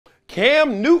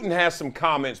Cam Newton has some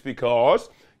comments because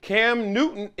Cam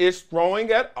Newton is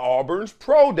throwing at Auburn's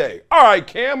pro day. All right,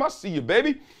 Cam, I see you,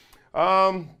 baby.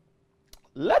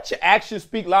 Let your actions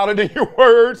speak louder than your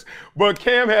words. But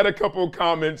Cam had a couple of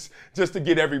comments just to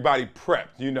get everybody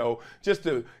prepped, just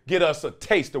to get us a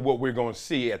taste of what we're going to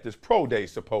see at this pro day,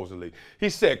 supposedly. He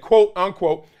said, quote,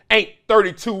 unquote, ain't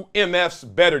 32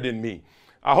 MFs better than me.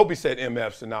 I hope he said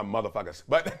MFs and not motherfuckers,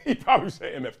 but he probably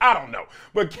said MFs. I don't know.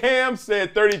 But Cam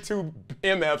said 32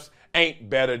 MFs ain't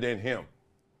better than him.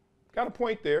 Got a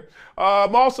point there.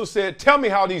 Also said, tell me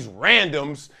how these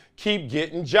randoms keep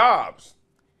getting jobs.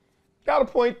 Got a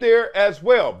point there as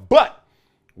well. But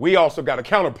we also got a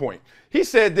counterpoint. He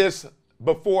said this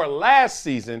before last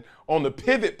season on the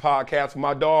Pivot podcast with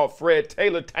my dog Fred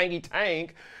Taylor, Tangy Tang,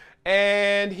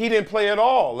 and he didn't play at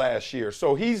all last year.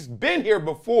 So he's been here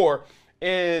before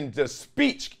in the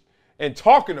speech and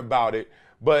talking about it,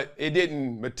 but it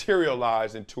didn't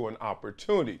materialize into an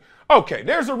opportunity. Okay,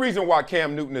 there's a reason why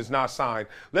Cam Newton is not signed.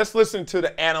 Let's listen to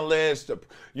the analysts,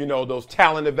 those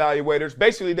talent evaluators.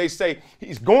 Basically, they say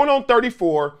he's going on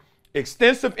 34,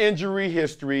 extensive injury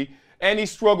history, and he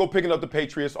struggled picking up the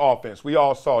Patriots offense. We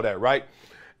all saw that, right?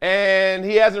 And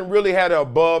he hasn't really had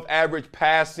above average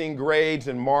passing grades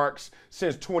and marks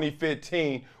since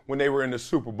 2015 when they were in the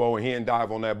Super Bowl and he didn't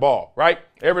dive on that ball, right?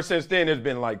 Ever since then, it's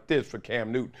been like this for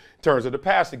Cam Newton in terms of the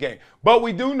passing game. But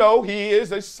we do know he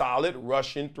is a solid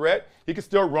rushing threat. He can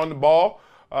still run the ball.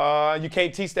 You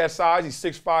can't teach that size. He's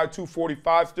 6'5",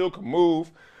 245, still can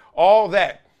move, all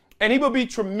that. And he will be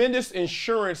tremendous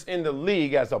insurance in the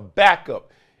league as a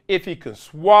backup if he can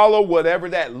swallow whatever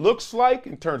that looks like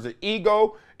in terms of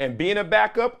ego and being a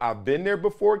backup. I've been there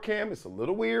before, Cam. It's a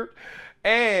little weird.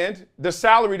 And the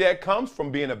salary that comes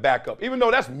from being a backup. Even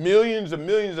though that's millions and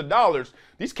millions of dollars,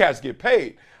 these cats get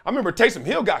paid. I remember Taysom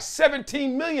Hill got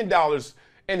 $17 million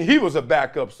and he was a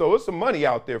backup. So it's some money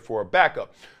out there for a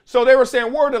backup. So they were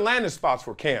saying, where are the landing spots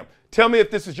for Cam? Tell me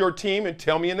if this is your team and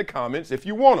tell me in the comments if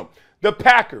you want them. The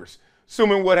Packers,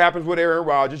 assuming what happens with Aaron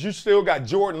Rodgers, you still got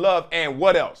Jordan Love and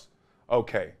what else?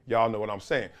 Okay, y'all know what I'm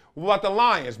saying. What about the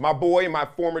Lions? My boy and my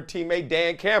former teammate,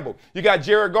 Dan Campbell. You got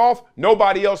Jared Goff,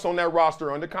 nobody else on that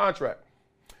roster under contract.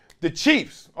 The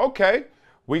Chiefs, okay.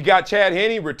 We got Chad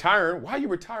Henne retiring. Why are you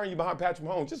retiring? You behind Patrick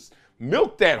Mahomes? Just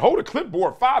milk that. Hold a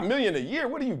clipboard. $5 million a year.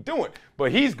 What are you doing?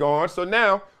 But he's gone. So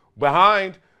now,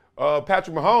 behind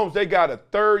Patrick Mahomes, they got a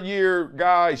third-year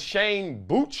guy, Shane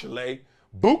Buechele.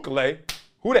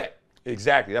 Who that?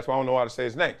 Exactly. That's why I don't know how to say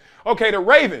his name. Okay, the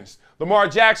Ravens. Lamar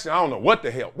Jackson, I don't know what the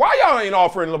hell. Why y'all ain't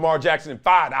offering Lamar Jackson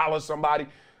 $5 somebody?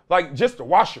 Like just to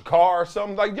wash your car or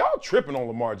something? Like y'all tripping on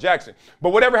Lamar Jackson.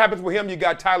 But whatever happens with him, you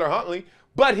got Tyler Huntley.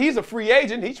 But he's a free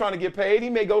agent. He's trying to get paid.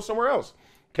 He may go somewhere else.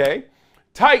 Okay?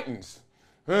 Titans.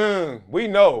 We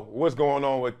know what's going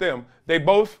on with them. They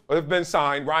both have been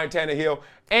signed, Ryan Tannehill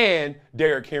and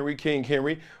Derrick Henry, King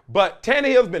Henry. But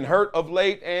Tannehill's been hurt of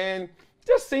late and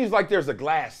just seems like there's a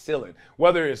glass ceiling.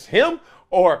 Whether it's him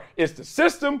or it's the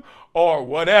system or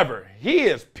whatever. He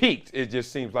is peaked. It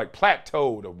just seems like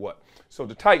plateaued or what. So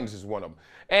the Titans is one of them.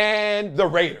 And the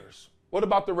Raiders. What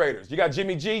about the Raiders? You got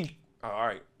Jimmy G. All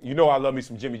right. You know I love me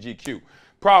some Jimmy GQ.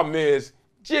 Problem is,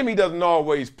 Jimmy doesn't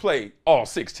always play all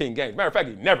 16 games. Matter of fact,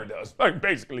 he never does, like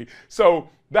basically. So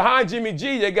behind Jimmy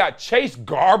G, they got Chase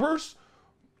Garbers.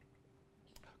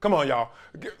 Come on, y'all.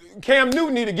 Cam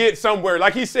Newton need to get somewhere.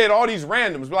 Like he said, all these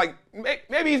randoms. Like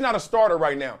maybe he's not a starter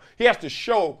right now. He has to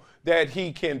show that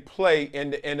he can play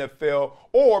in the NFL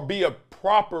or be a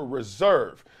proper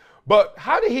reserve. But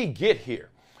how did he get here?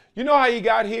 You know how he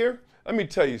got here? Let me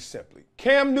tell you simply.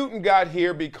 Cam Newton got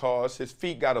here because his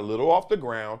feet got a little off the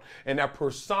ground and that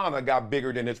persona got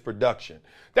bigger than his production.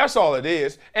 That's all it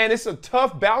is. And it's a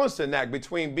tough balancing act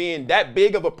between being that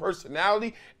big of a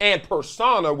personality and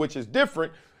persona, which is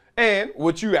different, and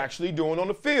what you actually doing on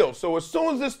the field. So as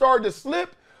soon as it started to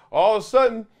slip, all of a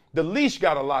sudden, the leash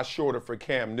got a lot shorter for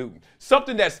Cam Newton.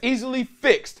 Something that's easily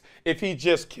fixed if he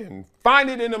just can find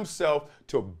it in himself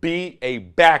to be a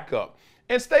backup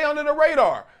and stay under the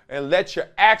radar and let your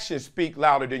actions speak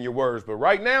louder than your words. But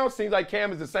right now, it seems like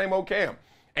Cam is the same old Cam.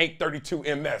 Ain't 32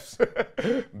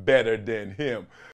 MFs better than him.